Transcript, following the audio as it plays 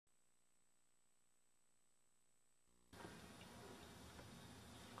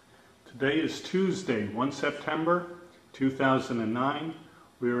Today is Tuesday, 1 September 2009.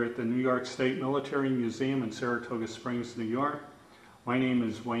 We are at the New York State Military Museum in Saratoga Springs, New York. My name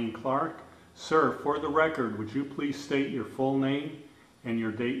is Wayne Clark. Sir, for the record, would you please state your full name and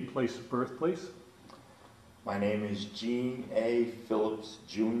your date and place of birth, please? My name is Gene A. Phillips,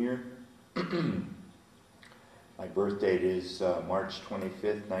 Jr. My birth date is March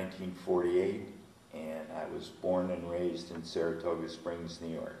 25th, 1948, and I was born and raised in Saratoga Springs,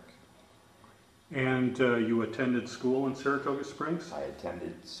 New York. And you attended school in Saratoga Springs? I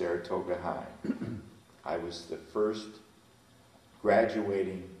attended Saratoga High. I was the first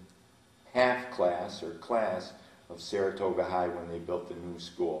graduating half class or class of Saratoga High when they built the new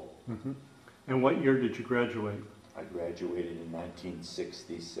school. Mm-hmm. And what year did you graduate? I graduated in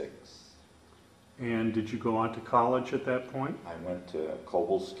 1966. And did you go on to college at that point? I went to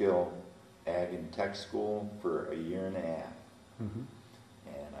Cobleskill Ag and Tech School for a year and a half. Mm-hmm.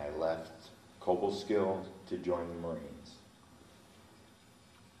 And I left Cobleskill to join the Marines.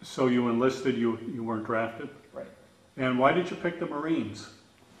 So you enlisted, you weren't drafted? Right. And why did you pick the Marines?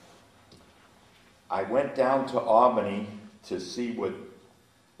 I went down to Albany to see what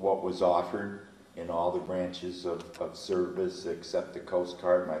was offered in all the branches of service except the Coast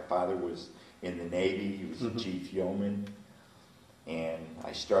Guard. My father was in the Navy. He was mm-hmm. the chief yeoman. And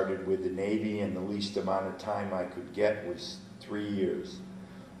I started with the Navy, and the least amount of time I could get was 3 years.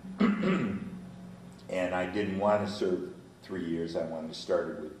 And I didn't want to serve 3 years. I wanted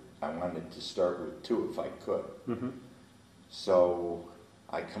to start with 2 if I could. Mm-hmm. So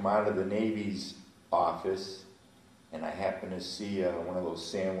I come out of the Navy's office, and I happen to see one of those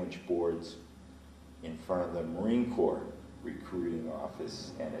sandwich boards in front of the Marine Corps recruiting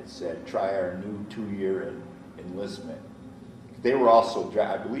office, and it said, "Try our new 2-year enlistment." They were also,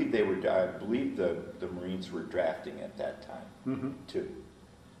 I believe the Marines were drafting at that time, mm-hmm. too.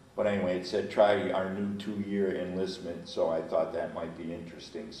 But anyway, it said, "Try our new 2-year enlistment," so I thought that might be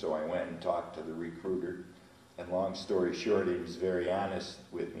interesting. So I went and talked to the recruiter, and long story short, he was very honest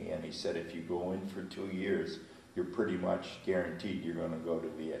with me, and he said, if you go in for 2 years, you're pretty much guaranteed you're going to go to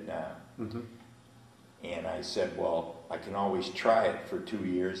Vietnam. Mm-hmm. And I said, well, I can always try it for 2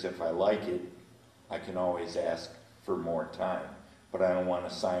 years. If I like it, I can always ask for more time. But I don't want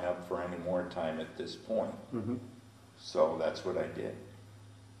to sign up for any more time at this point. Mm-hmm. So that's what I did.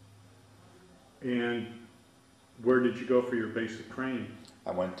 And where did you go for your basic training?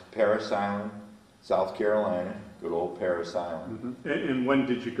 I went to Parris Island, South Carolina, good old Parris Island. Mm-hmm. And when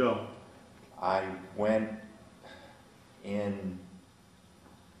did you go? I went in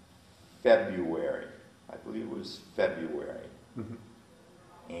February. I believe it was February.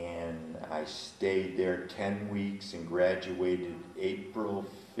 Mm-hmm. And I stayed there 10 weeks and graduated April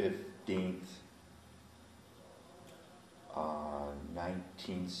 15th,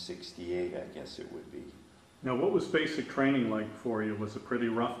 1968, I guess it would be. Now, what was basic training like for you? Was it pretty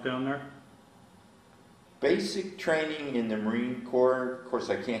rough down there? Basic training in the Marine Corps, of course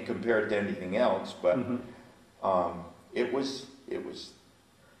I can't compare it to anything else, but mm-hmm. It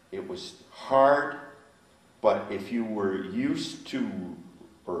was hard, but if you were used to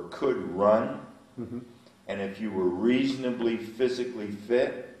or could run, mm-hmm. and if you were reasonably physically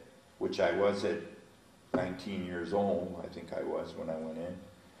fit, which I was at 19 years old, I think I was when I went in,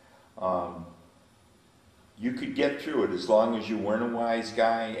 you could get through it as long as you weren't a wise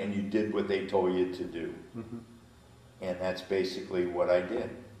guy and you did what they told you to do. Mm-hmm. And that's basically what I did.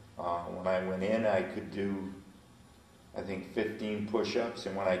 When I went in, I could do, I think, 15 push-ups,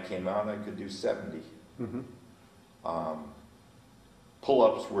 and when I came out, I could do 70. Mm-hmm.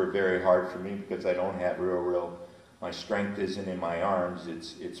 Pull-ups were very hard for me because I don't have my strength isn't in my arms,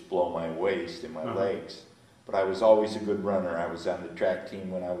 it's below my waist and my uh-huh. legs. But I was always a good runner. I was on the track team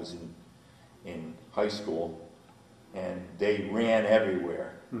when I was in high school, and they ran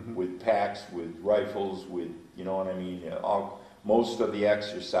everywhere, mm-hmm. with packs, with rifles, with, you know what I mean? Most of the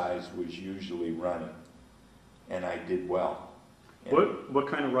exercise was usually running, and I did well. What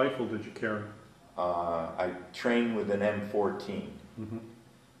kind of rifle did you carry? I trained with an M14. Mm-hmm.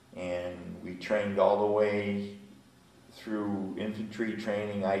 And we trained all the way through infantry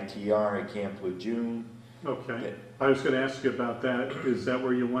training, ITR at Camp Lejeune. Okay. I was going to ask you about that. Is that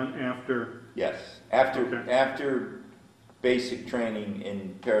where you went after? Yes. After basic training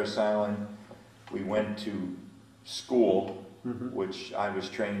in Parris Island, we went to school, mm-hmm. which I was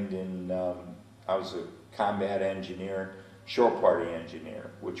trained in. I was a combat engineer, Shore Pty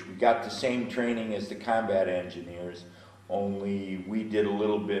engineer, which we got the same training as the combat engineers, only we did a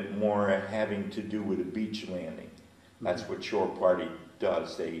little bit more having to do with a beach landing. That's what Shore Pty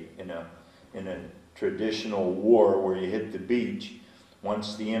does. They, in a traditional war where you hit the beach,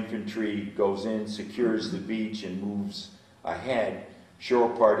 once the infantry goes in, secures the beach, and moves ahead, Shore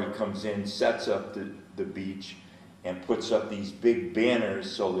Pty comes in, sets up the beach, and puts up these big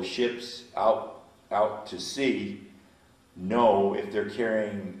banners so the ships out to sea know if they're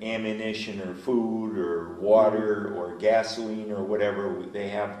carrying ammunition or food or water or gasoline or whatever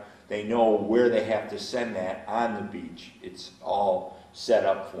they know where they have to send that on the beach. It's all set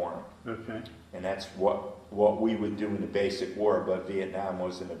up for them. Okay. And that's what we would do in the basic war, but Vietnam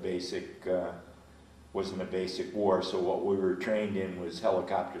wasn't a basic war, so what we were trained in was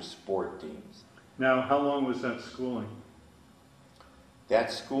helicopter support teams. Now, how long was that schooling?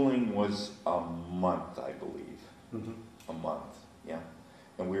 That schooling was a month, I believe. Mm-hmm. A month, yeah.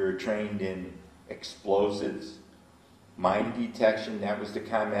 And we were trained in explosives, mine detection, that was the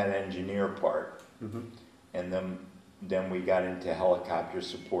combat engineer part. Mm-hmm. And then we got into helicopter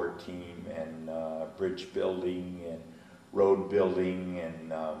support team and bridge building and road building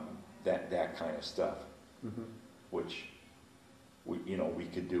and that kind of stuff, mm-hmm. which we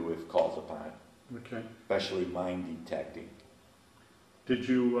could do if called upon. Okay. Especially mine detecting. Did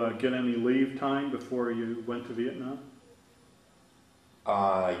you get any leave time before you went to Vietnam?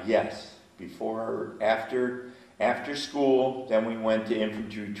 Yes. After school, then we went to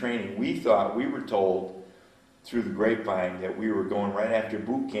infantry training. We were told through the grapevine that we were going right after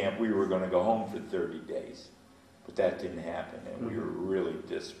boot camp, we were going to go home for 30 days. But that didn't happen, and mm-hmm. we were really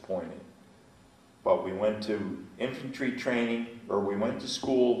disappointed. But we went to infantry training, or we went to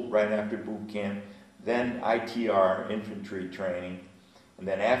school right after boot camp, then ITR, infantry training, and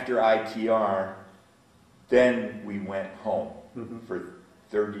then after ITR, then we went home mm-hmm. for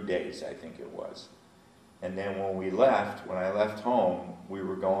 30 days, I think it was. And then when I left home, we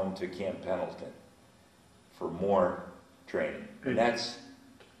were going to Camp Pendleton for more training. And that's...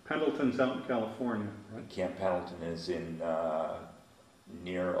 Pendleton's out in California, right? Camp Pendleton is in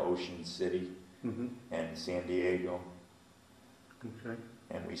near Ocean City mm-hmm. and San Diego. Okay.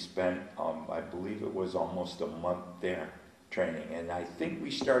 And we spent, I believe it was almost a month there training. And I think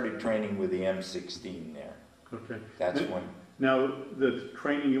we started training with the M16 there. Okay. That's when... Now, the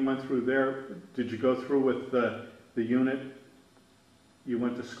training you went through there, did you go through with the unit you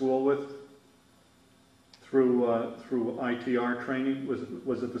went to school with? Through ITR training?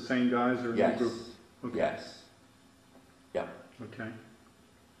 Was it the same guys or yes. the group? Okay. Yes. Yeah. Okay.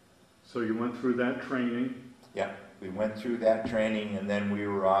 So you went through that training? Yeah, we went through that training, and then we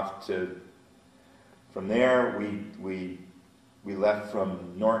were off to. From there, we left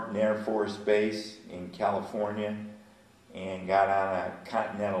from Norton Air Force Base in California, and got on a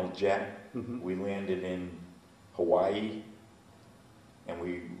Continental jet. Mm-hmm. We landed in Hawaii, and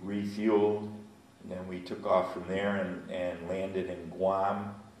we refueled. And then we took off from there and landed in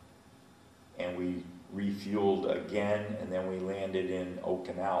Guam, and we refueled again, and then we landed in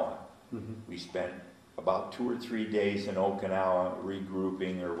Okinawa. Mm-hmm. We spent about 2 or 3 days in Okinawa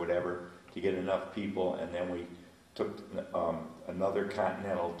regrouping or whatever to get enough people, and then we took another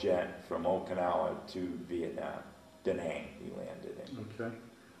Continental jet from Okinawa to Vietnam. Da Nang we landed in. Okay.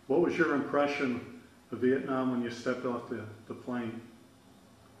 What was your impression of Vietnam when you stepped off the plane?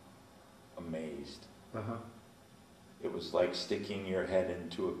 Amazed. Uh-huh. It was like sticking your head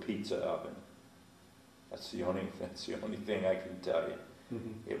into a pizza oven. That's the only thing I can tell you.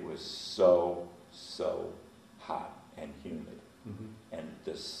 Mm-hmm. It was so hot and humid. Mm-hmm. And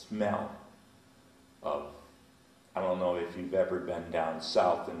the smell of, I don't know if you've ever been down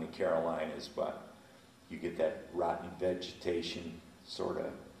south in the Carolinas, but you get that rotten vegetation, sort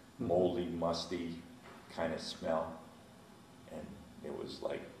of moldy, musty kind of smell. And it was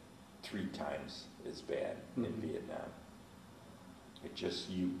like 3 times as bad mm-hmm. in Vietnam. It just,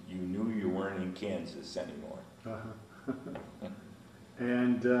 you knew you weren't in Kansas anymore. Uh-huh.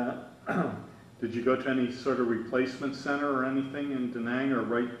 And did you go to any sort of replacement center or anything in Da Nang, or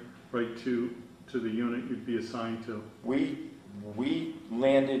right to the unit you'd be assigned to? We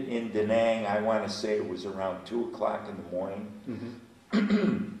landed in Da Nang, I want to say it was around 2 o'clock in the morning.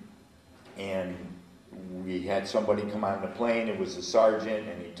 Mm-hmm. And we had somebody come on the plane. It was a sergeant,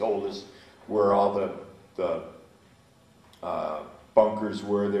 and he told us where all the bunkers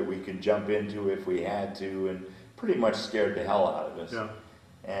were that we could jump into if we had to, and pretty much scared the hell out of us. Yeah.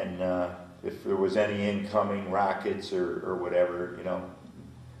 And if there was any incoming rockets or whatever,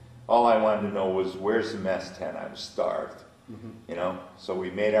 all I wanted to know was, where's the mess tent? I was starved. Mm-hmm. So we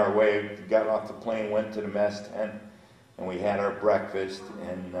made our way, got off the plane, went to the mess tent, and we had our breakfast,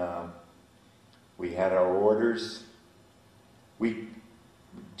 and we had our orders.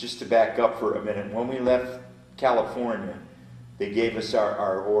 Just to back up for a minute, when we left California, they gave us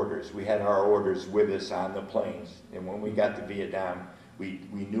our orders. We had our orders with us on the planes, and when we got to Vietnam,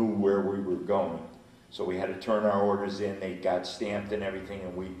 we knew where we were going. So we had to turn our orders in, they got stamped and everything,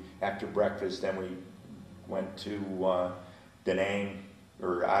 and we, after breakfast, then we went to Da Nang,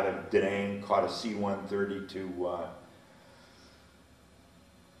 or out of Da Nang, caught a C-130 to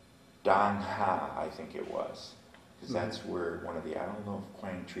Dong Ha, I think it was. Because that's where one of the, I don't know if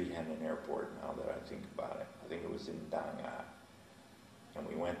Quang Tri had an airport now that I think about it. I think it was in Dong Ha. And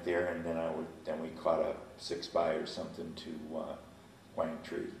we went there, and then we caught a 6x or something to Quang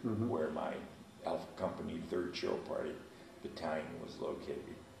Tri, where my Alpha Company 3rd Shore Pty battalion was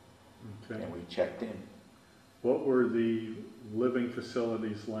located. Okay. And we checked in. What were the living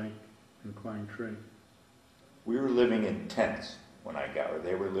facilities like in Quang Tri? We were living in tents when I got there.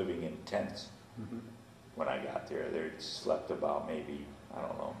 They were living in tents when I got there. They slept about maybe, I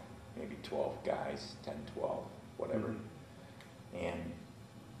don't know, maybe 12 guys, 10, 12, whatever. And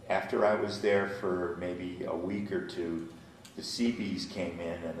after I was there for maybe a week or two, the Seabees came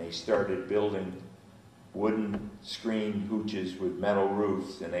in and they started building wooden screen hooches with metal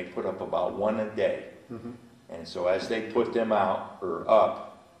roofs, and they put up about one a day. And so as they put them out, or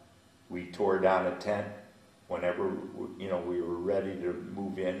up, we tore down a tent whenever, you know, we were ready to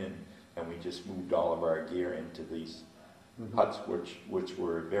move in, and we just moved all of our gear into these huts, which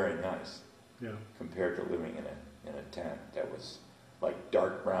were very nice compared to living in a tent that was like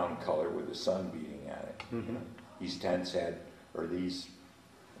dark brown color with the sun beating at it. You know? These tents had, or these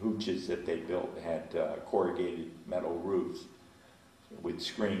hooches that they built had corrugated metal roofs with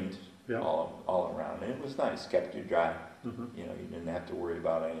screens all around. And it was nice, kept you dry. You know, you didn't have to worry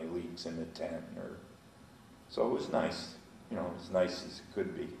about any leaks in the tent, or so it was nice. You know, as nice as it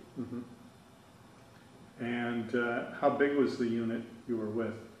could be. And how big was the unit you were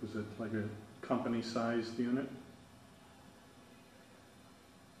with? Was it like a company-sized unit?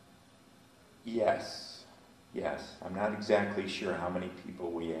 Yes. I'm not exactly sure how many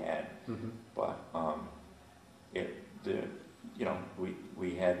people we had, but you know,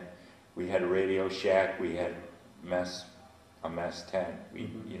 we had a Radio Shack, we had a mess tent.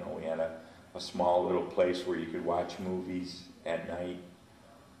 You know, we had a small little place where you could watch movies at night,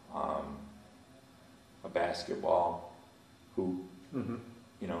 a basketball hoop,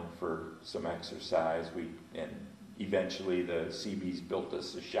 you know, for some exercise. And eventually the Seabees built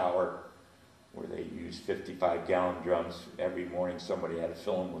us a shower where they used 55-gallon drums. Every morning somebody had to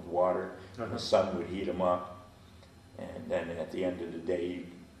fill them with water, and the sun would heat them up. And then at the end of the day,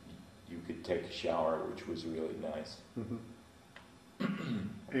 you could take a shower, which was really nice.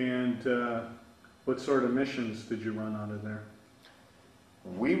 And what sort of missions did you run out of there?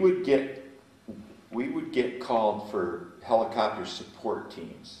 We would get called for helicopter support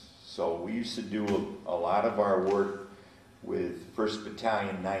teams. So we used to do a lot of our work with 1st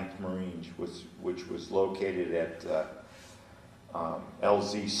Battalion, 9th Marines, which was located at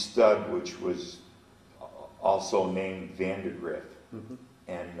LZ Stud, which was also named Vandergrift.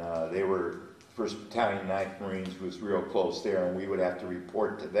 And they were, 1st Battalion, 9th Marines was real close there, and we would have to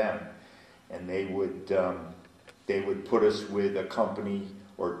report to them. And they would put us with a company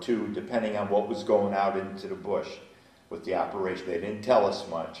or two, depending on what was going out into the bush with the operation. They didn't tell us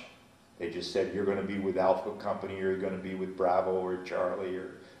much. They just said, you're going to be with Alpha Company, or you're going to be with Bravo or Charlie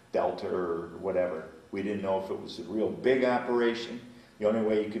or Delta or whatever. We didn't know if it was a real big operation. The only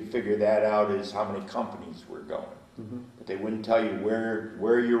way you could figure that out is how many companies were going. But they wouldn't tell you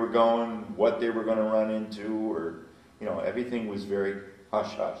where you were going, what they were going to run into, or, you know, everything was very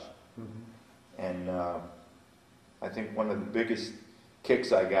hush-hush. And I think one of the biggest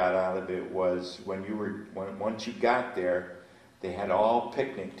kicks I got out of it was once you got there, they had all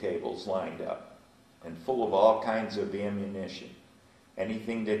picnic tables lined up and full of all kinds of ammunition.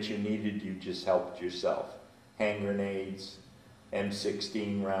 Anything that you needed, you just helped yourself. Hand grenades,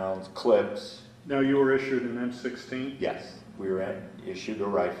 M16 rounds, clips. Now you were issued an M16? Yes, we were issued a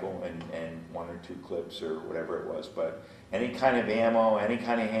rifle and 1 or 2 clips or whatever it was. But any kind of ammo, any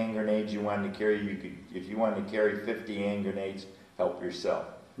kind of hand grenades you wanted to carry, you could. If you wanted to carry 50 hand grenades, help yourself.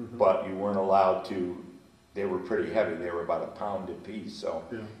 But you weren't allowed to. They were pretty heavy. They were about a pound apiece. So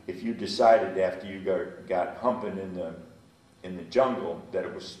if you decided after you got humping in the jungle that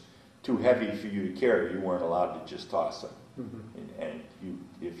it was too heavy for you to carry, you weren't allowed to just toss them. And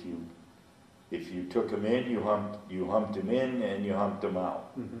if you took them in, you humped them in, and you humped them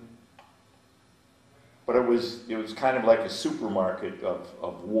out. But it was kind of like a supermarket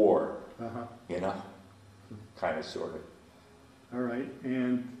of war, you know, kind of, sort of. All right.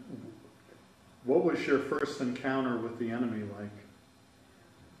 And what was your first encounter with the enemy like?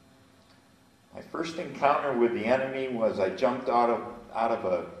 My first encounter with the enemy was I jumped out of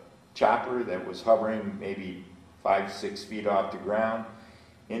a chopper that was hovering maybe 5, 6 feet off the ground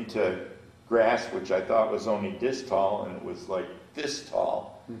into grass, which I thought was only this tall, and it was like this tall.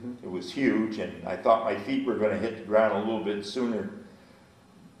 It was huge, and I thought my feet were going to hit the ground a little bit sooner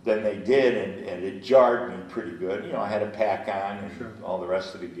than they did, and it jarred me pretty good. You know, I had a pack on and all the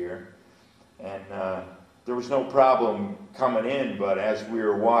rest of the gear. And there was no problem coming in, but as we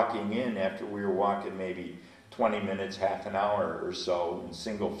were walking in, after we were walking maybe 20 minutes, half an hour or so in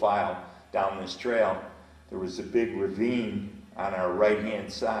single file down this trail, there was a big ravine on our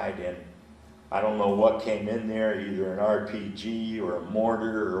right-hand side, and I don't know what came in there, either an RPG or a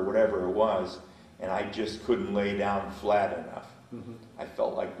mortar or whatever it was, and I just couldn't lay down flat enough. I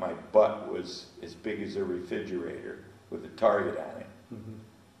felt like my butt was as big as a refrigerator with a target on it.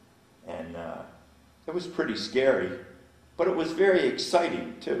 And it was pretty scary, but it was very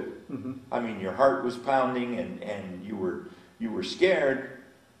exciting too. I mean, your heart was pounding and you were scared,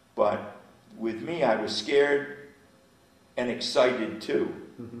 but with me, I was scared and excited too.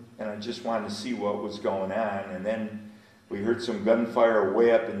 And I just wanted to see what was going on. And then we heard some gunfire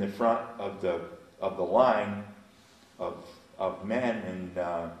way up in the front of the line of men,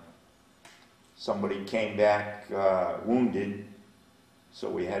 and somebody came back wounded, so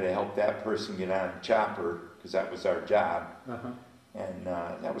we had to help that person get on a chopper because that was our job. And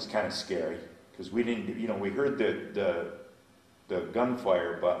that was kind of scary because we didn't, you know, we heard the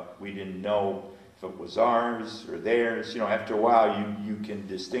gunfire, but we didn't know if it was ours or theirs. You know, after a while, you can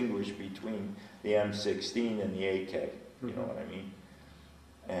distinguish between the M16 and the AK. You know what I mean?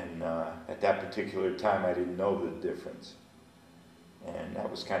 And at that particular time, I didn't know the difference. And that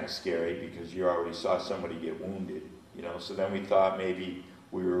was kind of scary because you already saw somebody get wounded, you know. So then we thought maybe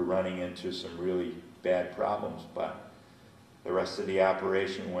we were running into some really bad problems, but the rest of the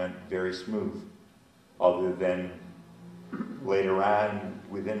operation went very smooth, other than later on,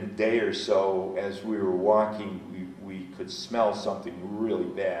 within a day or so, as we were walking, we could smell something really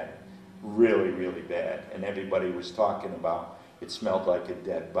bad, really, really bad. And everybody was talking about it smelled like a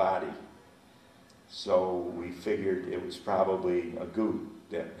dead body. So we figured it was probably a goat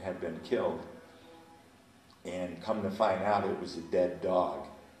that had been killed. And come to find out, it was a dead dog.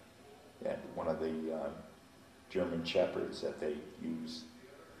 That one of the German shepherds that they use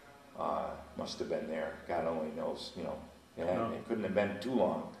must have been there. God only knows, you know. It couldn't have been too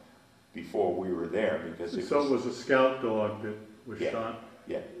long before we were there because it was a scout dog that was shot.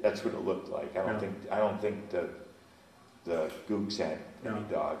 Yeah, that's what it looked like. I don't think the Gooks had any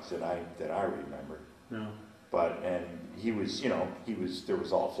dogs that I remember. No. But and he was, you know, there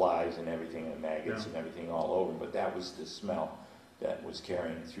was all flies and everything and maggots and everything all over. But that was the smell that was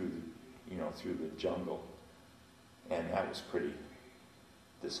carrying through, through the jungle, and that was pretty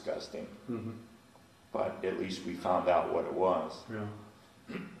disgusting. But at least we found out what it was. Yeah.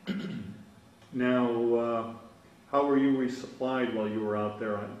 Now, how were you resupplied while you were out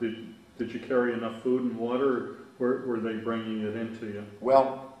there? Did you carry enough food and water, or were they bringing it into you?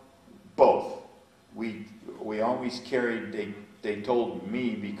 Well, both. We always carried. They told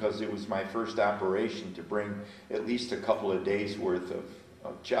me, because it was my first operation, to bring at least a couple of days worth of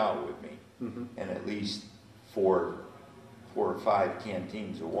chow with me, and at least four or five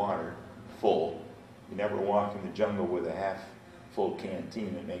canteens of water full. You never walk in the jungle with a half-full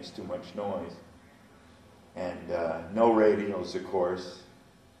canteen. It makes too much noise. And no radios, of course,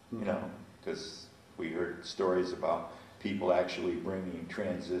 because we heard stories about people actually bringing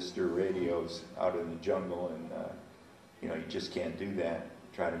transistor radios out in the jungle, and you just can't do that.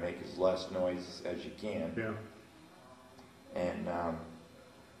 Try to make as less noise as you can. Yeah. And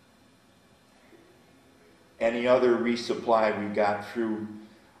any other resupply we got through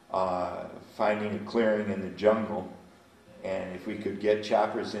finding a clearing in the jungle, and if we could get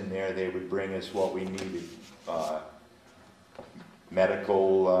choppers in there, they would bring us what we needed.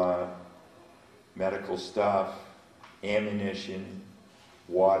 Medical stuff, ammunition,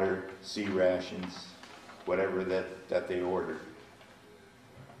 water, sea rations, whatever that they ordered.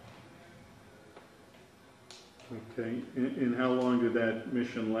 Okay. And how long did that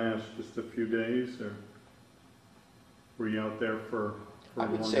mission last? Just a few days, or were you out there for I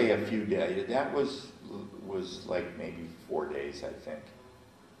would say a few days. That was like maybe 4 days, I think.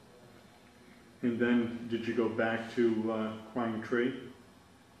 And then did you go back to Quang Tri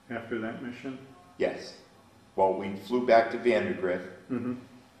after that mission? Yes. Well, we flew back to Vandergrift, and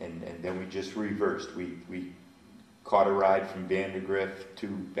then we just reversed. We caught a ride from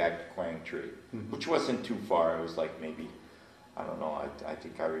Vandergrift back to Quang Tri, which wasn't too far. It was like maybe, I don't know, I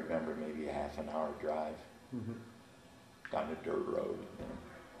think I remember maybe a half an hour drive down a dirt road.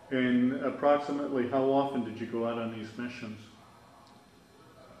 And approximately how often did you go out on these missions?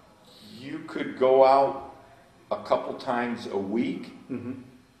 You could go out a couple times a week Mm-hmm.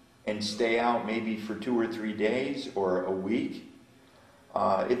 and stay out maybe for 2 or 3 days or a week.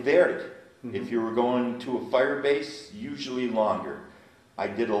 It varied. Mm-hmm. If you were going to a fire base, usually longer. I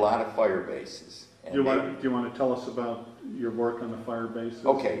did a lot of fire bases. And Do you want to tell us about your work on the fire bases?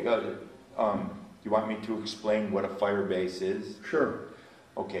 Okay. You want me to explain what a fire base is? Sure.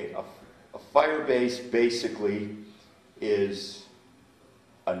 Okay. A fire base basically is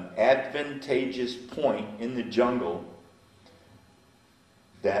an advantageous point in the jungle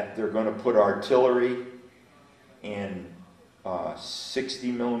that they're going to put artillery and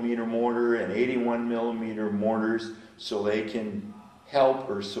 60 millimeter mortar and 81 millimeter mortars so they can help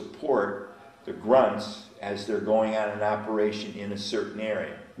or support the grunts as they're going on an operation in a certain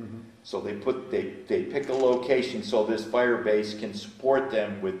area. Mm-hmm. So they pick a location so this fire base can support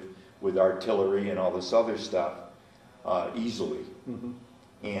them with artillery and all this other stuff easily. Mm-hmm.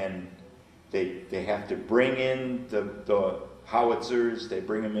 And they have to bring in the howitzers. They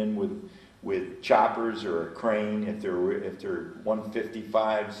bring them in with choppers or a crane if they're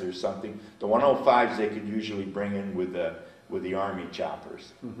 155s or something. The 105s they could usually bring in with the Army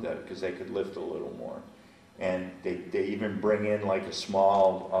choppers because they could lift a little more. And they even bring in like a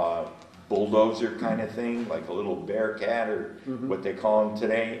small bulldozer kind of thing, like a little Bearcat or what they call them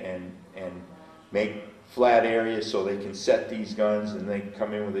today, and make flat areas so they can set these guns, and they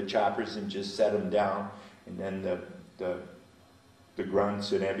come in with the choppers and just set them down, and then the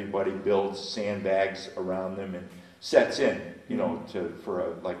grunts and everybody builds sandbags around them and sets in, for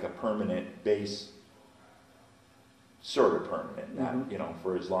a permanent base, sort of permanent, not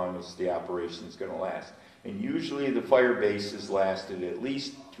for as long as the operation's going to last. And usually the fire bases lasted at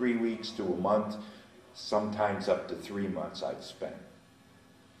least 3 weeks to a month, sometimes up to 3 months I've spent.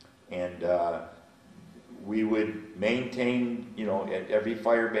 And we would maintain, every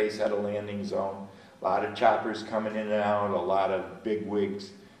fire base had a landing zone, a lot of choppers coming in and out, a lot of big wigs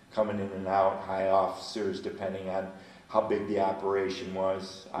coming in and out, high officers, depending on how big the operation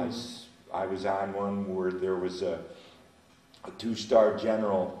was. I was on one where there was a 2-star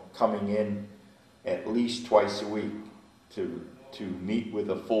general coming in at least twice a week to meet with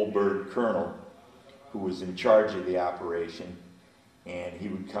a full bird colonel who was in charge of the operation, and he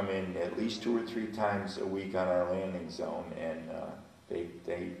would come in at least 2 or 3 times a week on our landing zone, and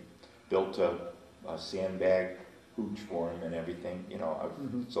they built a sandbag hooch for him and everything,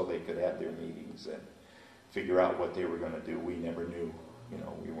 so they could have their meetings and figure out what they were going to do. We never knew,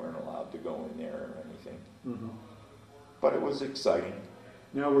 we weren't allowed to go in there or anything. Mm-hmm. But it was exciting.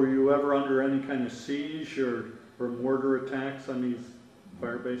 Now, were you ever under any kind of siege or mortar attacks on these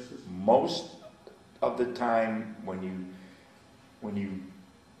fire bases? Most of the time when you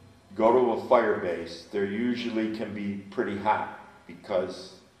go to a fire base, there usually can be pretty hot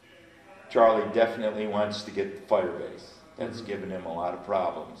because Charlie definitely wants to get the fire base. That's given him a lot of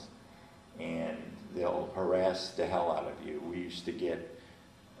problems, and they'll harass the hell out of you. We used to get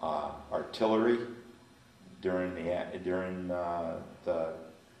artillery during the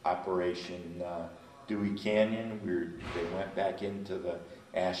Operation Dewey Canyon. They went back into the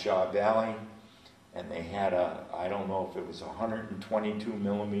Ashaw Valley, and they had I don't know if it was a 122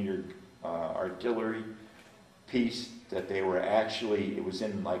 millimeter artillery piece that they were actually, it was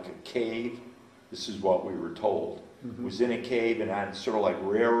in like a cave. This is what we were told. It was in a cave and on sort of like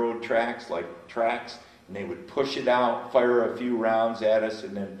railroad tracks, and they would push it out, fire a few rounds at us,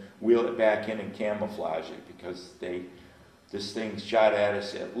 and then wheel it back in and camouflage it, because this thing shot at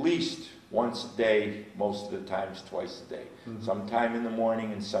us at least once a day, most of the times twice a day. Sometime in the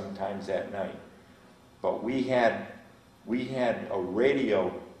morning and sometimes at night. But we had a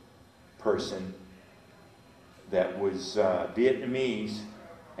radio person that was Vietnamese,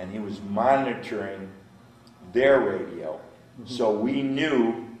 and he was monitoring their radio. So we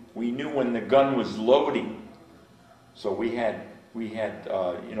knew when the gun was loading. So we had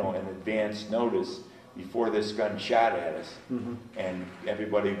an advance notice before this gun shot at us, and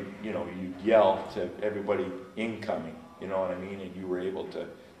everybody, you'd yell to everybody incoming, you know what I mean, and you were able to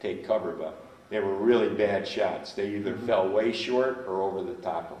take cover. But they were really bad shots. They either fell way short or over the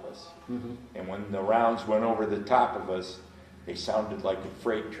top of us. And when the rounds went over the top of us, they sounded like a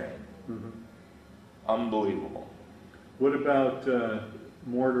freight train. Unbelievable. What about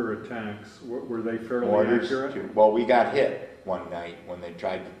mortar attacks? Were they fairly accurate? Too. Well, we got hit one night when they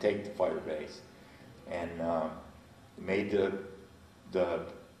tried to take the fire base, and made the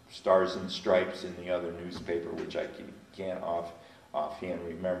Stars and Stripes in the other newspaper, which I can't offhand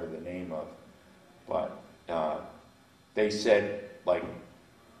remember the name of. But they said like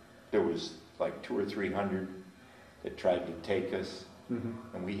there was like 200 or 300 that tried to take us,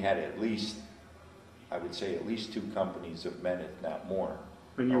 and we had at least I would say at least 2 companies of men, if not more.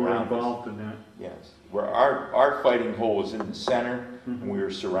 And you were around us. involved in that? Yes. Where our fighting hole was in the center, and we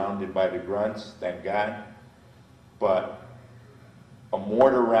were surrounded by the grunts, thank God. But a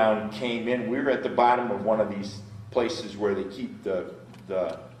mortar round came in. We were at the bottom of one of these places where they keep the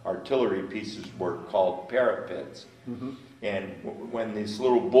artillery pieces, were called parapets. And when this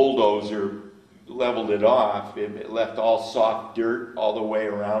little bulldozer leveled it off, it left all soft dirt all the way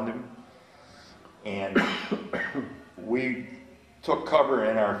around him. And we took cover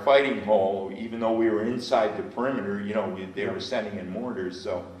in our fighting hole, even though we were inside the perimeter. You know, they were sending in mortars,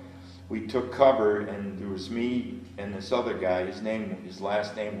 so we took cover, and there was me and this other guy. His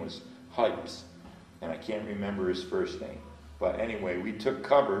last name was Hieps, and I can't remember his first name. But anyway, we took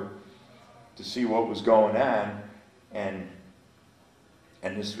cover to see what was going on, and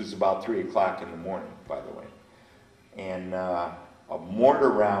this was about 3 o'clock in the morning, by the way. And a mortar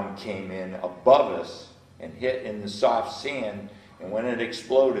round came in above us and hit in the soft sand, and when it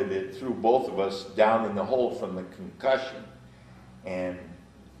exploded, it threw both of us down in the hole from the concussion. And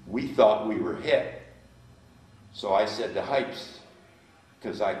we thought we were hit. So I said to Hieps,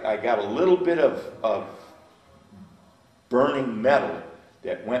 because I got a little bit of burning metal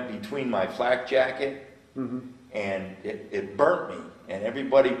that went between my flak jacket, and it burnt me. And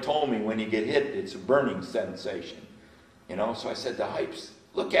everybody told me when you get hit, it's a burning sensation. You know, so I said to Hieps,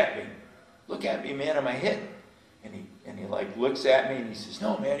 look at me, man, am I hit? And he like looks at me and he says,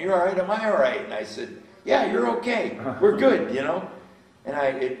 no, man, you're all right, am I all right? And I said, yeah, you're okay, we're good, you know. And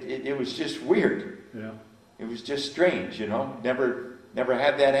it was just weird. Yeah. It was just strange, you know. Never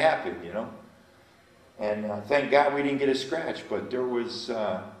had that happen, you know. And thank God we didn't get a scratch, but there was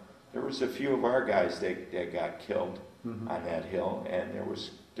a few of our guys that got killed on that hill, and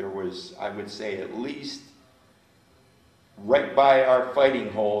there was I would say at least right by our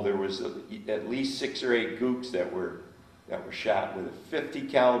fighting hole there was at least 6 or 8 gooks that were shot with a 50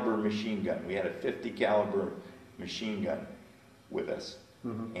 caliber machine gun. We had a 50 caliber machine gun with us,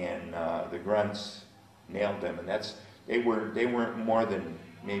 and the grunts nailed them, and they weren't more than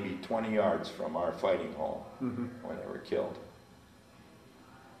maybe 20 yards from our fighting hole when they were killed.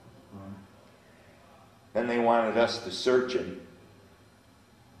 Then they wanted us to search him,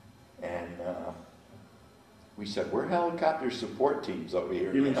 and we said, we're helicopter support teams over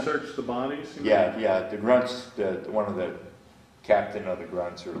here. You mean search the bodies? Yeah, the grunts, one of the captain of the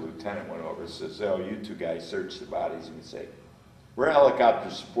grunts or lieutenant went over and says, oh, you 2 guys search the bodies. And we say, we're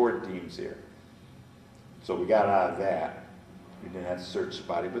helicopter support teams here. So we got out of that. We didn't have to search the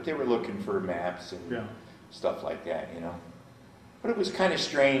body, but they were looking for maps and stuff like that, you know. But it was kind of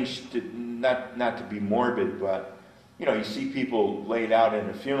strange, not to be morbid, but, you know, you see people laid out in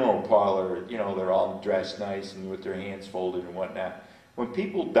a funeral parlor, you know, they're all dressed nice and with their hands folded and whatnot. When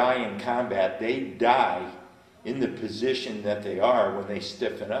people die in combat, they die in the position that they are when they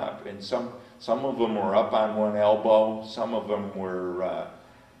stiffen up. And some of them were up on one elbow, some of them were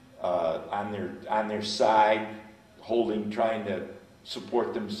on their side, trying to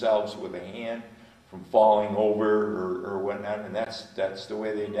support themselves with a hand from falling over or whatnot, and that's the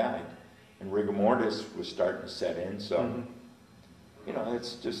way they died. And rigor mortis was starting to set in, so you know,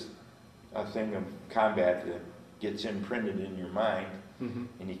 it's just a thing of combat that gets imprinted in your mind, and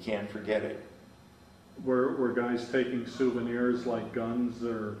you can't forget it. Were guys taking souvenirs like guns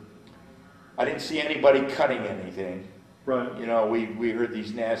or? I didn't see anybody cutting anything. Right. You know, we heard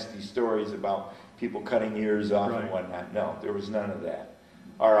these nasty stories about people cutting ears off and whatnot. No, there was none of that.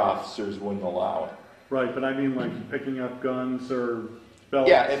 Our officers wouldn't allow it. Right, but I mean like picking up guns or belts.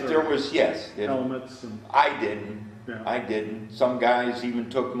 Yeah, if there was, yes. Helmets. I didn't. Yeah. I didn't. Some guys even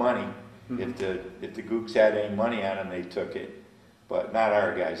took money. If the gooks had any money on them, they took it. But not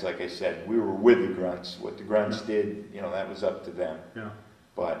our guys. Like I said, we were with the grunts. What the grunts did, you know, that was up to them. Yeah.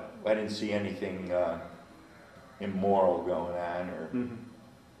 But I didn't see anything immoral going on or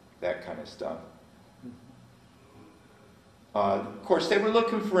that kind of stuff. Of course, they were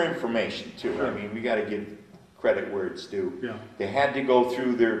looking for information too. Sure. I mean, we got to give credit where it's due. Yeah. They had to go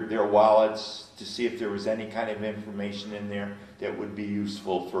through their wallets to see if there was any kind of information in there that would be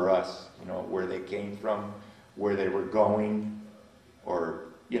useful for us. You know, where they came from, where they were going, or,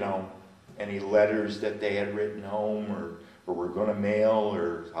 you know, any letters that they had written home or were going to mail,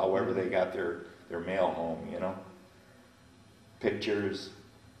 or however they got their mail home, you know. Pictures,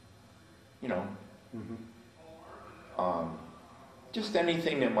 you know. Just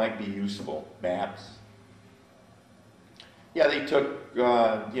anything that might be useful. Maps. Yeah, they took,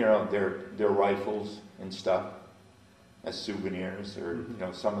 you know, their rifles and stuff as souvenirs, or, you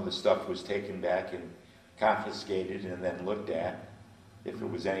know, some of the stuff was taken back and confiscated and then looked at. if it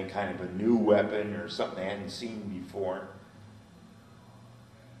was any kind of a new weapon or something I hadn't seen before.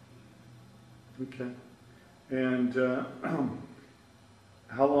 Okay. And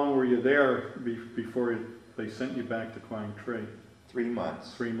how long were you there before they sent you back to Quang Tri? 3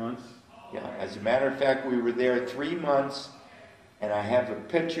 months. 3 months? Yeah, as a matter of fact, we were there 3 months, and I have a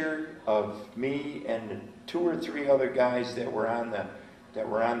picture of me and 2 or 3 other guys that were on the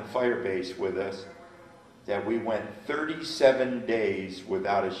fire base with us, that we went 37 days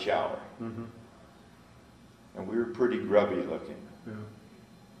without a shower. Mm-hmm. And we were pretty grubby looking. Yeah.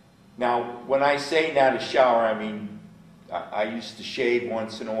 Now, when I say not a shower, I mean, I used to shave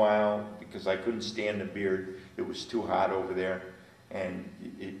once in a while because I couldn't stand the beard. It was too hot over there, and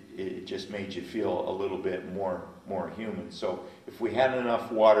it just made you feel a little bit more human. So if we had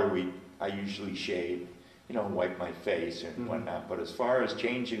enough water, I usually shave, wipe my face and whatnot. But as far as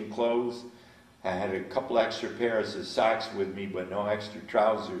changing clothes, I had a couple extra pairs of socks with me, but no extra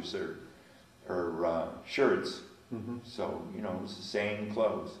trousers or shirts. Mm-hmm. So, it was the same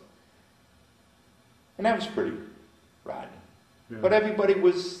clothes. And that was pretty rotten. Yeah. But everybody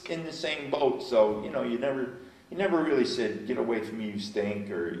was in the same boat, so, you never really said, get away from me, you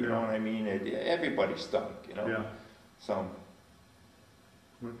stink, or, you know what I mean? Everybody stunk, Yeah. So.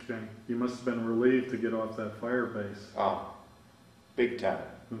 Okay. You must have been relieved to get off that fire base. Oh, big time.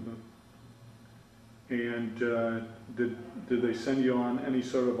 Mm-hmm. And did they send you on any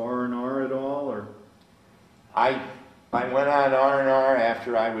sort of R&R at all, or? I went on R&R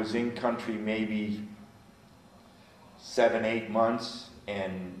after I was in country maybe 7-8 months,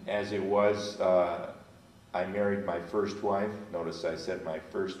 and as it was, I married my first wife. Notice I said my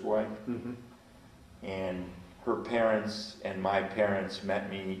first wife. Mm-hmm. And her parents and my parents met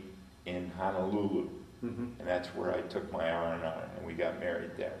me in Honolulu, mm-hmm. and that's where I took my R&R, and we got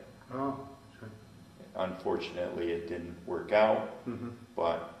married there. Oh, okay. Unfortunately, it didn't work out, Mm-hmm.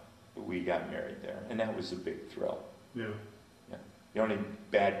 but we got married there, and that was a big thrill. Yeah. Yeah. The only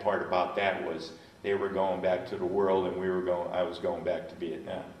bad part about that was they were going back to the world, and I was going back to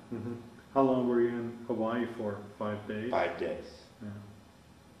Vietnam. Mm-hmm. How long were you in Hawaii for? 5 days? 5 days. Yeah.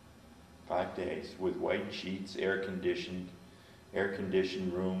 5 days with white sheets, air-conditioned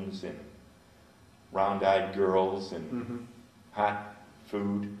rooms, and round-eyed girls, and Mm-hmm. hot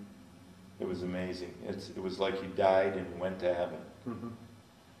food. It was amazing. It was like you died and went to heaven. Mm-hmm.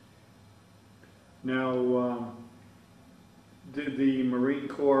 Now, did the Marine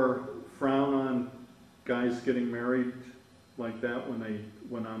Corps frown on guys getting married like that when they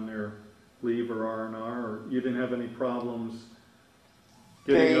went on their leave or R&R, or you didn't have any problems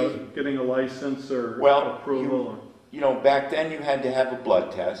getting a license or approval? Back then you had to have a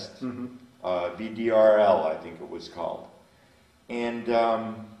blood test, Mm-hmm. VDRL, I think it was called. And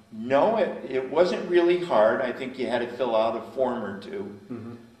no, it wasn't really hard. I think you had to fill out a form or two.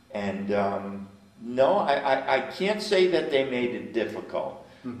 Mm-hmm. And no, I can't say that they made it difficult.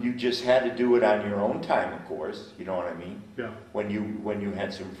 Mm-hmm. You just had to do it on your own time, of course. You know what I mean? Yeah. When you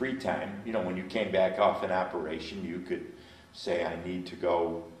had some free time, when you came back off an operation, you could say, I need to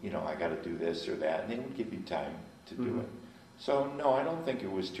go, I got to do this or that, and they would give you time to do Mm-hmm. it. So no, I don't think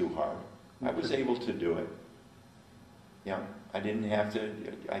it was too hard. I was able to do it. Yeah, I didn't have to.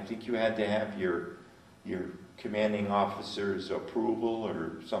 I think you had to have your commanding officer's approval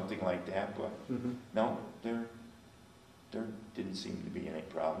or something like that, but Mm-hmm. no, there didn't seem to be any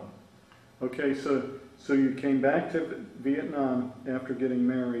problem. Okay, so you came back to Vietnam after getting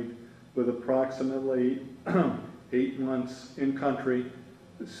married with approximately 8 months in country.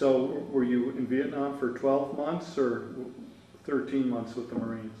 So were you in Vietnam for 12 months or 13 months with the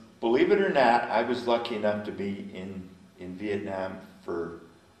Marines? Believe it or not, I was lucky enough to be in Vietnam for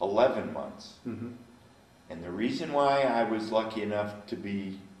 11 months. Mm-hmm. And the reason why I was lucky enough to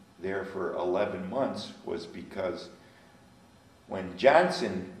be there for 11 months was because when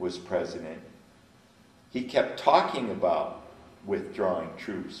Johnson was president, he kept talking about withdrawing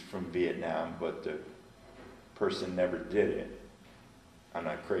troops from Vietnam, but the person never did it. I'm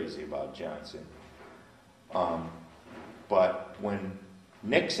not crazy about Johnson. But when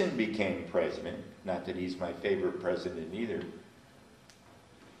Nixon became president, not that he's my favorite president either,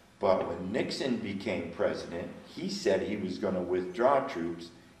 but when Nixon became president, he said he was going to withdraw troops,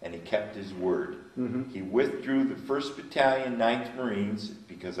 and he kept his word. Mm-hmm. He withdrew the 1st Battalion, 9th Marines,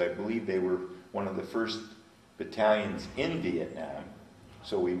 because I believe they were one of the first battalions in Vietnam.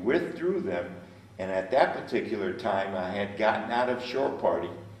 So we withdrew them, and at that particular time, I had gotten out of Shore Pty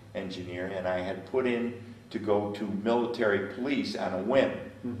engineer, and I had put in to go to military police on a whim.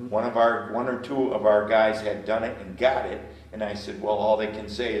 Mm-hmm. One or two of our guys had done it and got it, and I said, well, all they can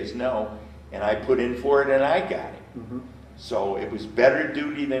say is no, and I put in for it and I got it. Mm-hmm. So it was better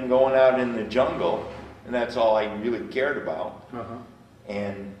duty than going out in the jungle, and that's all I really cared about.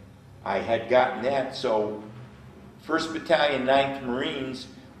 And I had gotten that, so 1st Battalion, 9th Marines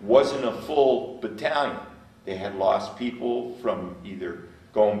wasn't a full battalion. They had lost people from either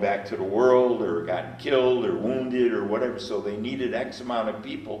going back to the world or gotten killed or wounded or whatever, so they needed X amount of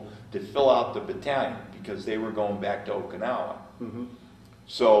people to fill out the battalion because they were going back to Okinawa.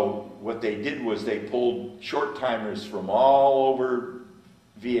 So what they did was they pulled short-timers from all over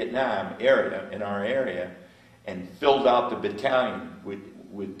Vietnam area, in our area, and filled out the battalion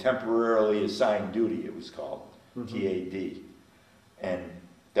with temporarily assigned duty, it was called, TAD. And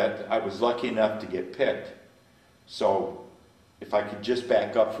that I was lucky enough to get picked. So if I could just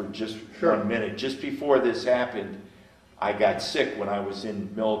back up for just 1 minute, just before this happened, I got sick when I was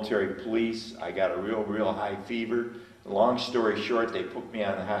in military police. I got a real high fever. Long story short, they put me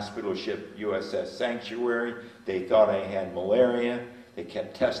on the hospital ship USS Sanctuary. They thought I had malaria. They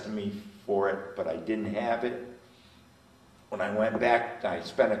kept testing me for it, but I didn't have it. When I went back, I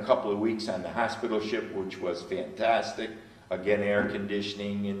spent a couple of weeks on the hospital ship, which was fantastic. Again, air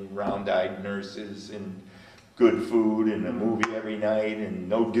conditioning and round-eyed nurses and good food and a movie every night and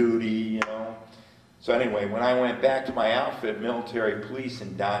no duty, you know. So anyway, when I went back to my outfit, military police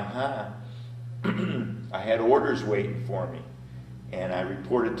in Don Ha, I had orders waiting for me. And I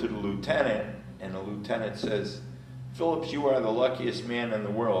reported to the lieutenant, and the lieutenant says, "Phillips, you are the luckiest man in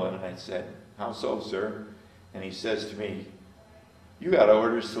the world." And I said, "How so, sir?" And he says to me, "You got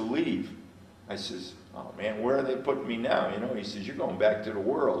orders to leave." I says, "Oh man, where are they putting me now?" You know, he says, "You're going back to the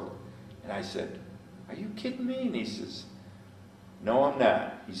world." And I said, "Are you kidding me?" And he says, "No, I'm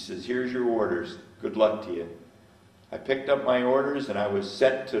not." He says, "Here's your orders. Good luck to you." I picked up my orders and I was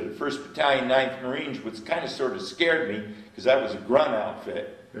sent to the 1st Battalion, 9th Marines, which kind of sort of scared me because that was a grunt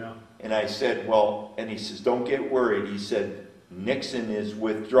outfit. Yeah. And I said, well, and he says, "Don't get worried." He said, "Nixon is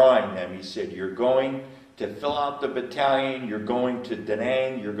withdrawing them." He said, "You're going to fill out the battalion, you're going to Da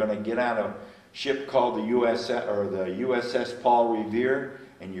Nang, you're going to get on a ship called the USS Paul Revere,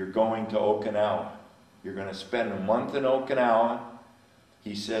 and you're going to Okinawa. You're going to spend a month in Okinawa."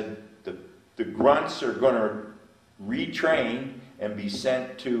 He said, the grunts are going to retrain and be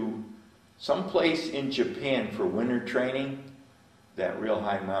sent to some place in Japan for winter training, that real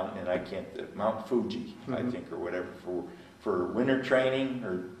high mountain, and I can't, Mount Fuji, I think, or whatever, for winter training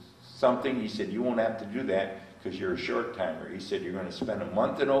or something. He said, "You won't have to do that because you're a short timer." He said, "You're going to spend a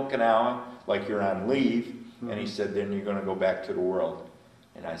month in Okinawa like you're on leave," and he said, "Then you're going to go back to the world."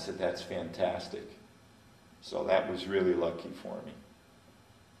 And I said, "That's fantastic." So that was really lucky for me.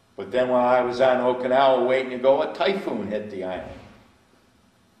 But then while I was on Okinawa waiting to go, a typhoon hit the island.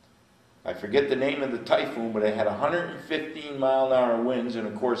 I forget the name of the typhoon, but it had 115-mile-an-hour winds, and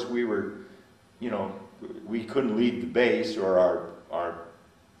of course we were, you know, we couldn't leave the base or our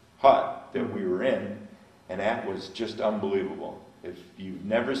hut that we were in, and that was just unbelievable. If you've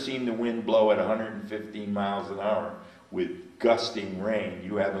never seen the wind blow at 115 miles an hour with gusting rain,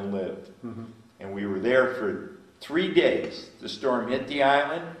 you haven't lived. And we were there for 3 days. The storm hit the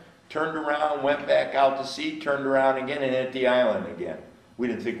island, turned around, went back out to sea, turned around again, and hit the island again. We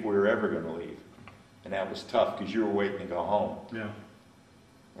didn't think we were ever going to leave. And that was tough because you were waiting to go home. Yeah.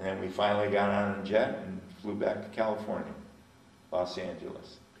 And then we finally got on a jet and flew back to California, Los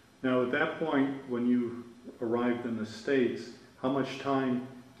Angeles. Now, at that point, when you arrived in the States, how much time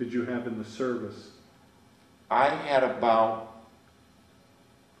did you have in the service? I had about,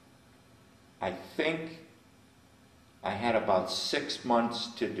 I think I had about 6 months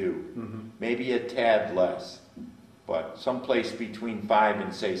to do, maybe a tad less, but someplace between 5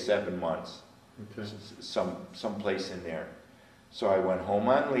 and say 7 months, Okay. someplace in there. So I went home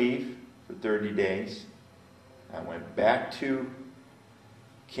on leave for 30 days. I went back to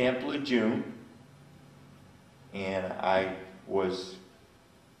Camp Lejeune, and I was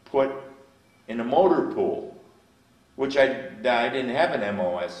put in a motor pool, which I didn't have an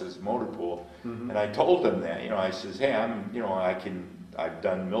MOS as a motor pool. And I told them that, you know, I says, "Hey, I've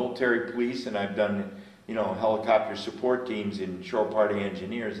done military police and I've done, you know, helicopter support teams in Shore Pty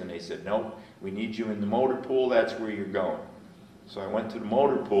engineers." And they said, "Nope, we need you in the motor pool, that's where you're going." So I went to the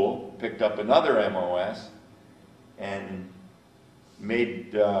motor pool, picked up another MOS, and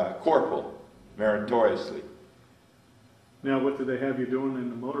made Corporal meritoriously. Now, what did they have you doing in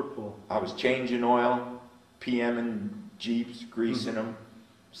the motor pool? I was changing oil, PMing Jeeps, greasing them,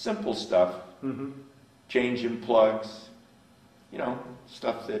 simple stuff. Changing plugs, you know,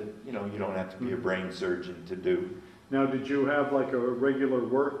 stuff that, you know, you don't have to be a brain surgeon to do. Now, did you have like a regular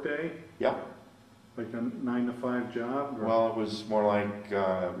work day? Yeah. Like a 9-to-5 job? Or? Well, it was more like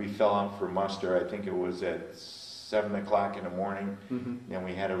we fell out for muster. I think it was at 7 o'clock in the morning. Then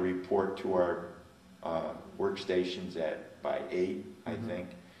we had to report to our workstations by 8, I think,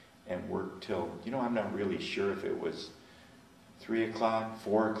 and work till, I'm not really sure if it was 3 o'clock,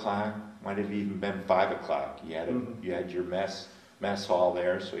 4 o'clock, might have even been 5 o'clock. You had your mess hall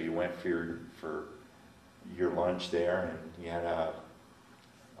there, so you went for your lunch there, and you had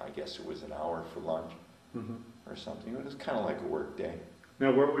I guess it was an hour for lunch or something. It was kind of like a work day.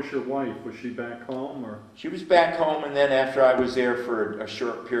 Now, where was your wife? Was she back home, or? She was back home, and then after I was there for a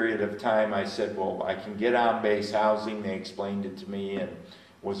short period of time, I said, well, I can get on base housing. They explained it to me, and it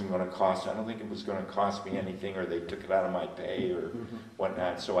wasn't going to cost, I don't think it was going to cost me anything, or they took it out of my pay or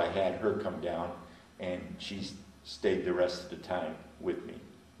whatnot. So I had her come down, and she stayed the rest of the time with me.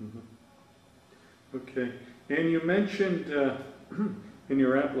 Okay. And you mentioned in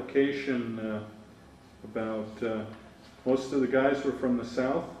your application about most of the guys were from the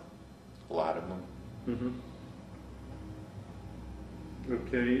South? A lot of them.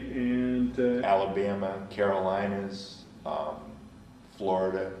 Okay, and... Alabama, Carolinas,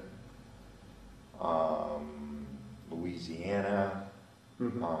 Florida, Louisiana,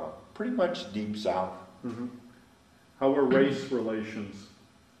 pretty much deep South. How were race relations?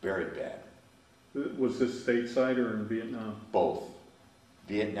 Very bad. Was this stateside or in Vietnam? Both.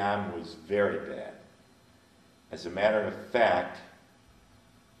 Vietnam was very bad. As a matter of fact,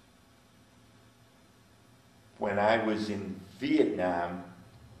 when I was in Vietnam,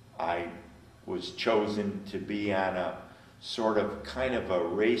 I was chosen to be on a sort of kind of a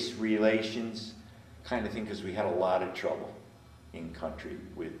race relations kind of thing, because we had a lot of trouble in country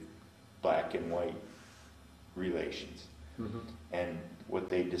with black and white relations. And what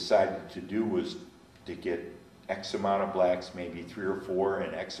they decided to do was to get X amount of blacks, maybe 3 or 4,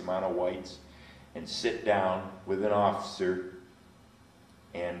 and X amount of whites, and sit down with an officer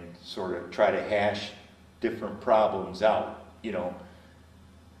and sort of try to hash different problems out.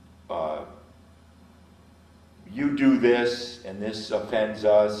 You do this, and this offends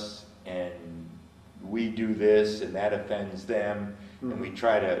us, and we do this, and that offends them, and we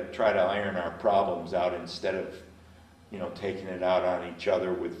try to iron our problems out instead of, taking it out on each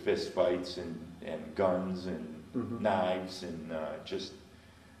other with fist fights and guns and knives and just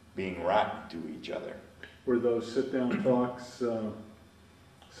being rotten to each other. Were those sit-down talks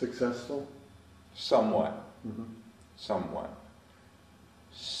successful? Somewhat. Somewhat.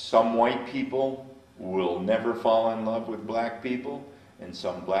 Some white people will never fall in love with black people, and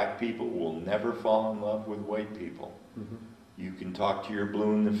some black people will never fall in love with white people. You can talk to your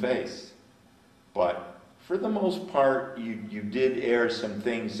blue in the face, but for the most part, you did air some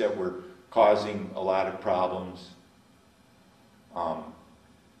things that were causing a lot of problems.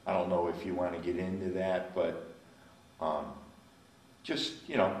 I don't know if you want to get into that, but just,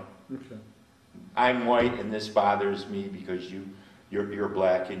 I'm white and this bothers me because you're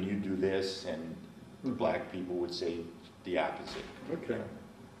black and you do this, and the black people would say the opposite. Okay.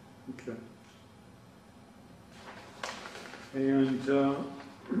 And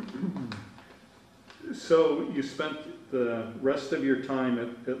so you spent the rest of your time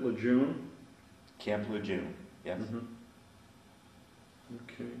at Lejeune? Camp Lejeune, yes.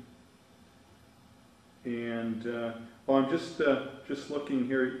 Okay. And I'm just looking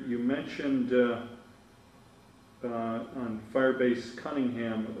here. You mentioned on Firebase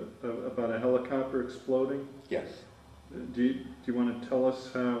Cunningham about a helicopter exploding. Yes. Do you want to tell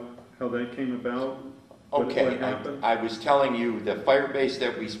us how that came about? Okay, what happened? I was telling you the firebase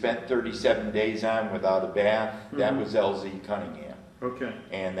that we spent 37 days on without a bath, that was LZ Cunningham. Okay.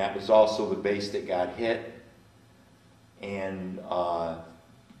 And that was also the base that got hit. And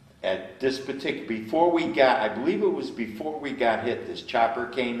at this particular, I believe it was before we got hit, this chopper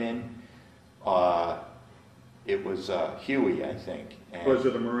came in. It was Huey, I think. And was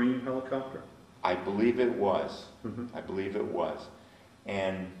it a Marine helicopter? I believe it was. I believe it was.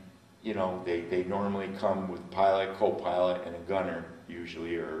 And they normally come with pilot, co-pilot, and a gunner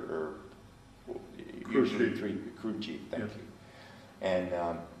usually, or usually crew chief. Thank you. And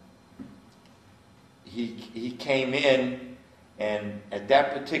he came in, and at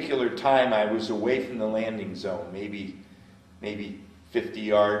that particular time, I was away from the landing zone, maybe 50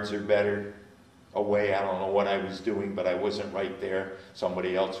 yards or better away. I don't know what I was doing, but I wasn't right there.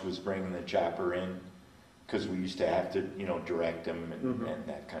 Somebody else was bringing the chopper in, because we used to have to, direct them and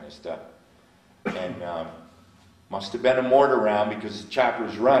that kind of stuff. And must have been a mortar round, because the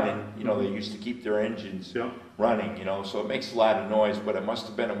chopper's running. They used to keep their engines running, so it makes a lot of noise, but it must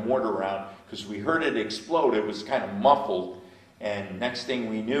have been a mortar round, because we heard it explode. It was kind of muffled, and next thing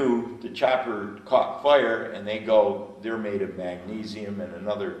we knew, the chopper caught fire, and they're made of magnesium and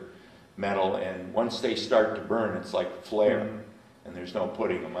another metal, and once they start to burn, it's like flare, and there's no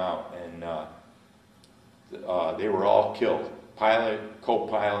putting them out. And they were all killed, pilot,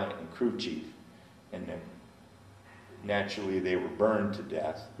 co-pilot, and crew chief. And then naturally they were burned to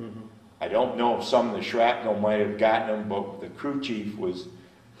death. I don't know if some of the shrapnel might have gotten them, but the crew chief was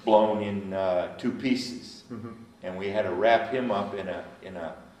blown in 2 pieces. And we had to wrap him up in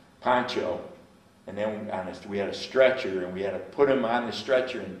a poncho, and then we had a stretcher, and we had to put him on the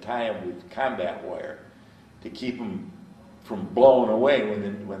stretcher and tie him with combat wire to keep him from blowing away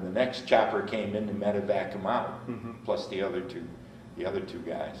when the next chopper came in to medevac him out, plus the other two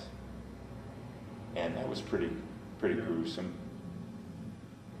guys. And that was pretty gruesome.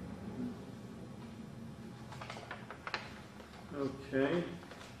 Okay,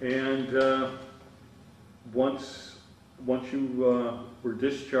 and once you were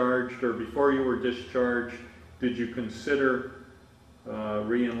discharged, or before you were discharged, did you consider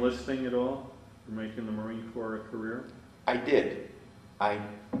re-enlisting at all, or making the Marine Corps a career? I did. I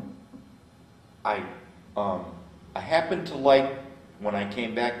happened to like, when I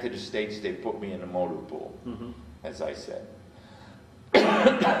came back to the States, they put me in a motor pool, as I said.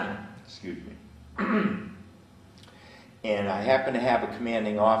 Excuse me. And I happened to have a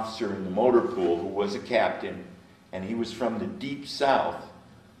commanding officer in the motor pool who was a captain, and he was from the deep south,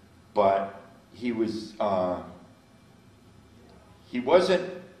 but he wasn't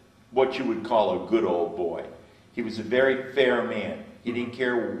what you would call a good old boy. He was a very fair man. He didn't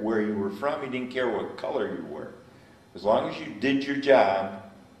care where you were from. He didn't care what color you were. As long as you did your job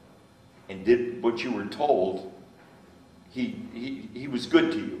and did what you were told, he was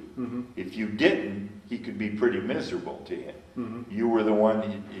good to you. If you didn't, he could be pretty miserable to you. You were the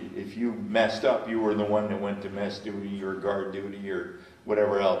one, if you messed up, you were the one that went to mess duty or guard duty or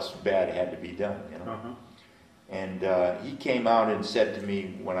whatever else bad had to be done, you know. And he came out and said to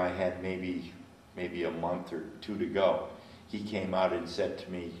me when I had maybe a month or 2 to go, he came out and said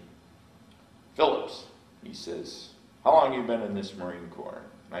to me, "Phillips," he says, "how long have you been in this Marine Corps?"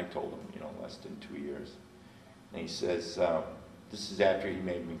 And I told him, less than 2 years. And he says, this is after he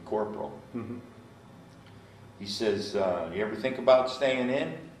made me corporal. He says, "You ever think about staying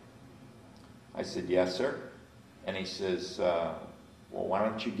in?" I said, "Yes, sir." And he says, "Well, why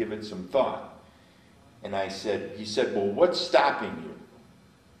don't you give it some thought?" And he said, "Well, what's stopping you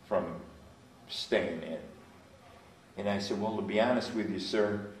from staying in?" And I said, "Well, to be honest with you,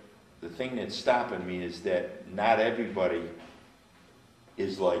 sir, the thing that's stopping me is that not everybody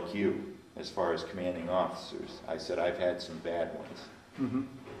is like you as far as commanding officers." I said, "I've had some bad ones."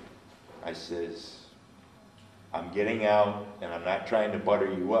 I says, "I'm getting out, and I'm not trying to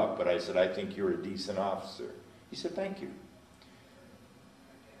butter you up, but I said, I think you're a decent officer." He said, "Thank you."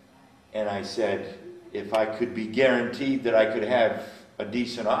 And I said, if I could be guaranteed that I could have a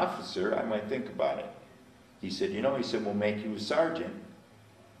decent officer, I might think about it. He said, we'll make you a sergeant.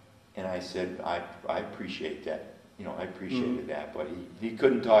 And I said, I appreciate that. I appreciated that, but he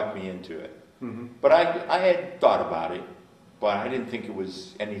couldn't talk me into it. But I had thought about it, but I didn't think it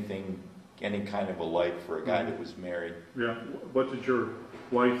was any kind of a life for a guy that was married. Yeah. What did your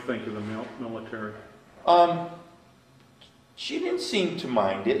wife think of the military? She didn't seem to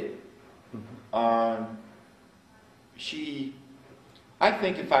mind it. I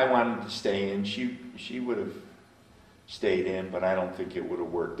think if I wanted to stay in, she would have stayed in, but I don't think it would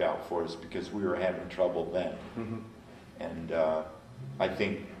have worked out for us because we were having trouble then. And I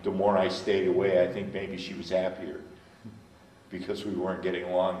think the more I stayed away, I think maybe she was happier because we weren't getting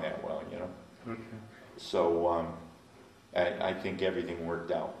along that well, Okay. So I think everything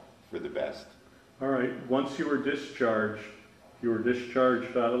worked out for the best. All right. Once you were discharged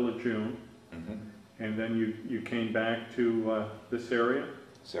out of Lejeune, and then you came back to this area?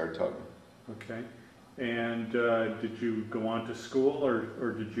 Saratoga. Okay. And did you go on to school,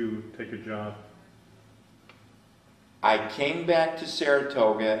 or did you take a job? I came back to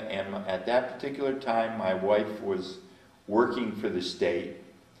Saratoga, and at that particular time, my wife was working for the state,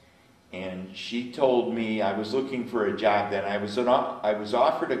 and she told me I was looking for a job then. I was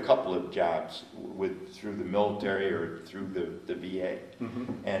offered a couple of jobs through the military or through the VA,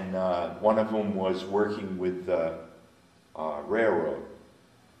 and one of them was working with the railroad,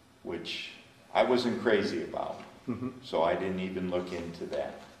 which I wasn't crazy about, so I didn't even look into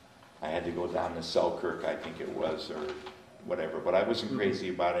that. I had to go down to Selkirk, I think it was, or whatever, but I wasn't crazy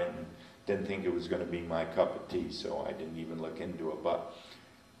about it and didn't think it was going to be my cup of tea, so I didn't even look into it. But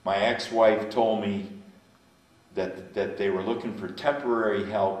my ex-wife told me that they were looking for temporary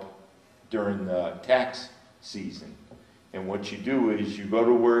help during the tax season. And what you do is you go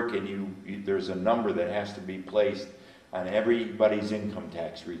to work and there's a number that has to be placed on everybody's income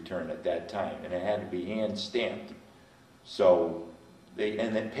tax return at that time, and it had to be hand stamped. So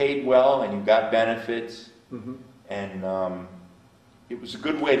and it paid well, and you got benefits, and it was a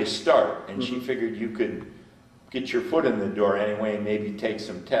good way to start. And she figured you could get your foot in the door anyway and maybe take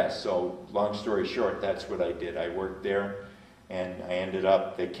some tests. So long story short, that's what I did. I worked there, and I ended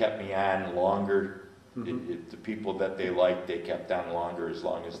up, they kept me on longer. The people that they liked, they kept on longer as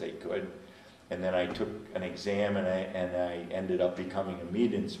long as they could. And then I took an exam, and I ended up becoming a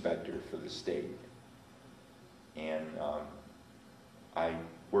meat inspector for the state. And I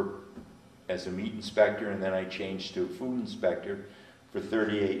worked as a meat inspector, and then I changed to a food inspector for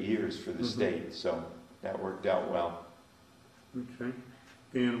 38 years for the state. So that worked out well. Okay.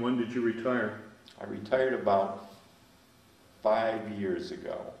 And when did you retire? I retired about 5 years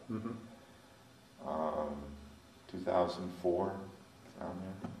ago. 2004, around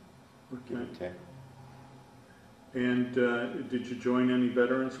there. Give or take. And did you join any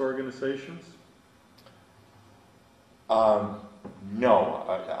veterans organizations? No,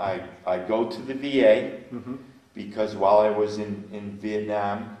 I go to the VA because while I was in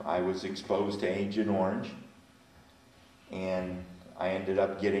Vietnam, I was exposed to Agent Orange, and I ended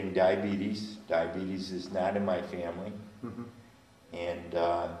up getting diabetes. Diabetes is not in my family, and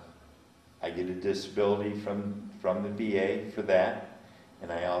I get a disability from the VA for that,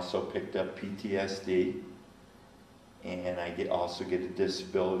 and I also picked up PTSD, and I also get a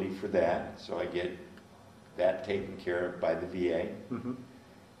disability for that, so I get that taken care of by the VA.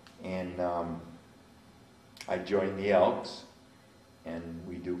 And I joined the Elks, and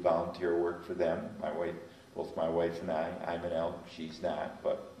we do volunteer work for them. My wife, both my wife and I'm an Elk, she's not,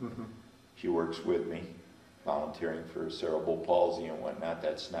 but she works with me, volunteering for cerebral palsy and whatnot.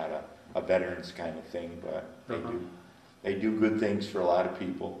 That's not a veterans kind of thing, but they do good things for a lot of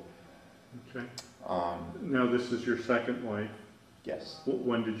people. Okay. Now this is your second wife. Yes.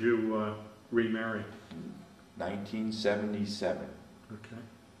 When did you remarry? 1977. Okay.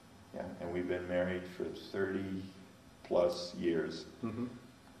 Yeah, and we've been married for 30 plus years.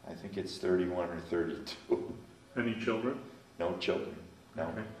 I think it's 31 or 32. Any children? No children, no.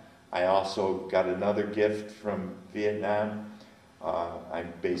 Okay. I also got another gift from Vietnam.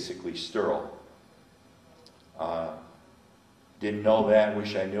 I'm basically sterile. Didn't know that,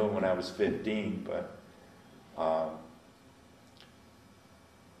 wish I knew it when I was 15, but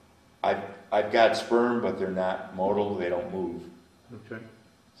I've got sperm, but they're not motile, they don't move. Okay.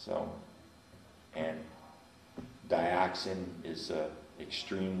 So, and dioxin is an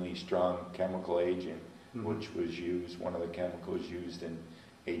extremely strong chemical agent, which was used, one of the chemicals used in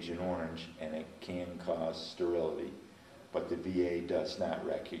Agent Orange, and it can cause sterility. But the VA does not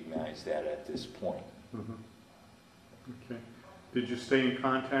recognize that at this point. Okay. Did you stay in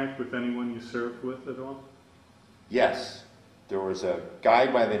contact with anyone you served with at all? Yes. There was a guy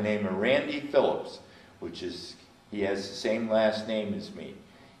by the name of Randy Phillips, he has the same last name as me.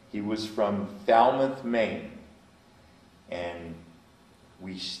 He was from Falmouth, Maine. And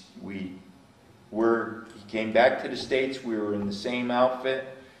he came back to the States. We were in the same outfit.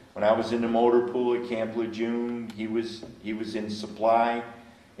 When I was in the motor pool at Camp Lejeune, he was in supply,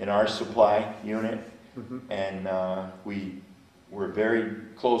 in our supply unit. And we were very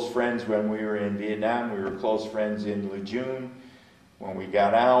close friends when we were in Vietnam. We were close friends in Lejeune. When we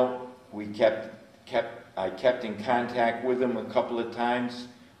got out, I kept in contact with him a couple of times,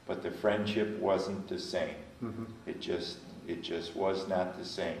 but the friendship wasn't the same. It just was not the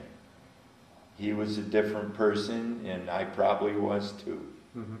same. He was a different person, and I probably was too.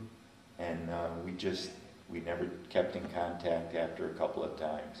 And we never kept in contact after a couple of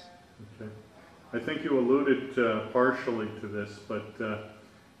times. Okay. I think you alluded partially to this, but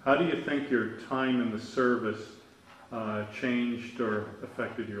how do you think your time in the service changed or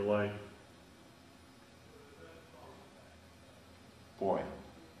affected your life? Boy,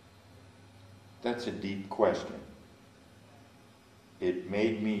 that's a deep question.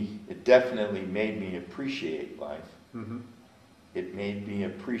 It definitely made me appreciate life. It made me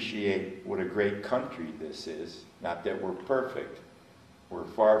appreciate what a great country this is. Not that we're perfect. We're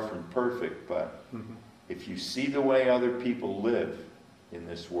far from perfect, but if you see the way other people live in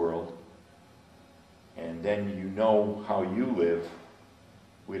this world, and then you know how you live,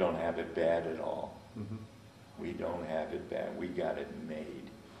 we don't have it bad at all. We don't have it bad. We got it made.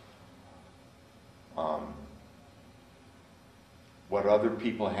 What other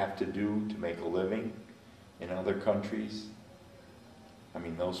people have to do to make a living in other countries, I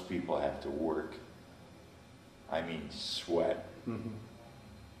mean, those people have to work. I mean, sweat.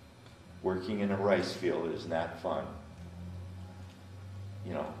 Working in a rice field is not fun.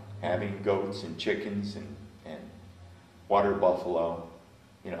 You know, having goats and chickens and water buffalo,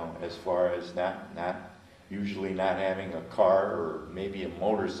 you know, as far as usually not having a car or maybe a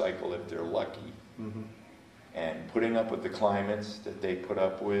motorcycle if they're lucky. Mm-hmm. And putting up with the climates that they put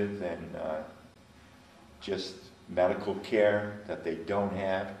up with, and just medical care that they don't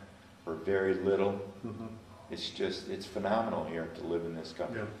have or very little. Mm-hmm. It's phenomenal here to live in this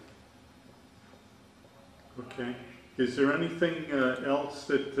country. Yeah. Okay. Is there anything else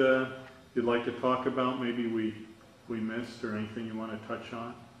that you'd like to talk about? Maybe we missed, or anything you want to touch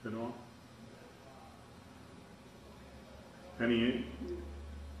on at all? Any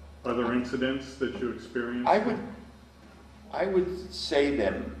other incidents that you experienced? I would say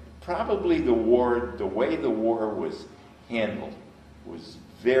that probably the way the war was handled was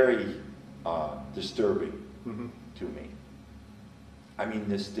very disturbing mm-hmm. to me. I mean,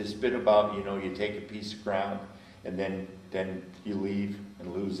 this bit about, you know, you take a piece of ground and then you leave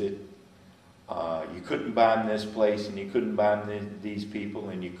and lose it. You couldn't bomb this place, and you couldn't bomb these people,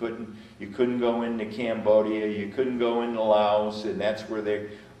 and you couldn't go into Cambodia, you couldn't go into Laos, and that's where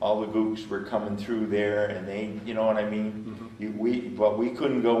all the gooks were coming through there, and they, you know what I mean? Mm-hmm. But we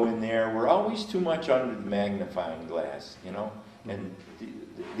couldn't go in there. We're always too much under the magnifying glass, you know? And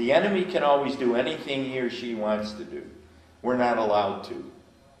the enemy can always do anything he or she wants to do. We're not allowed to.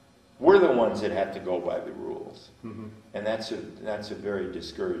 We're the ones that have to go by the rules. Mm-hmm. And that's a very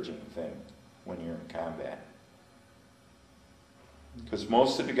discouraging thing when you're in combat. Because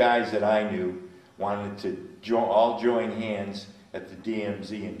most of the guys that I knew wanted to all join hands at the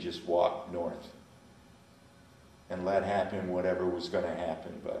DMZ and just walk north and let happen whatever was going to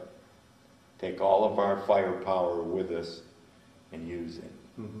happen, but take all of our firepower with us and use it.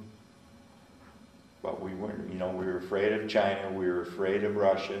 Mm-hmm. But we weren't, you know, we were afraid of China, we were afraid of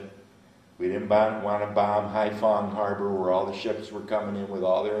Russia. We didn't want to bomb Haiphong Harbor, where all the ships were coming in with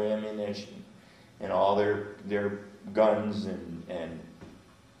all their ammunition and all their guns and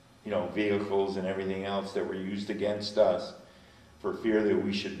you know, vehicles and everything else that were used against us, for fear that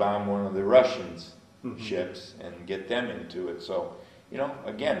we should bomb one of the Russians' mm-hmm. ships and get them into it. So, you know,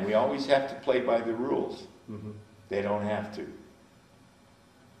 again, we always have to play by the rules. Mm-hmm. They don't have to.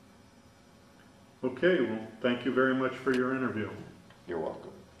 Okay, well, thank you very much for your interview. You're welcome.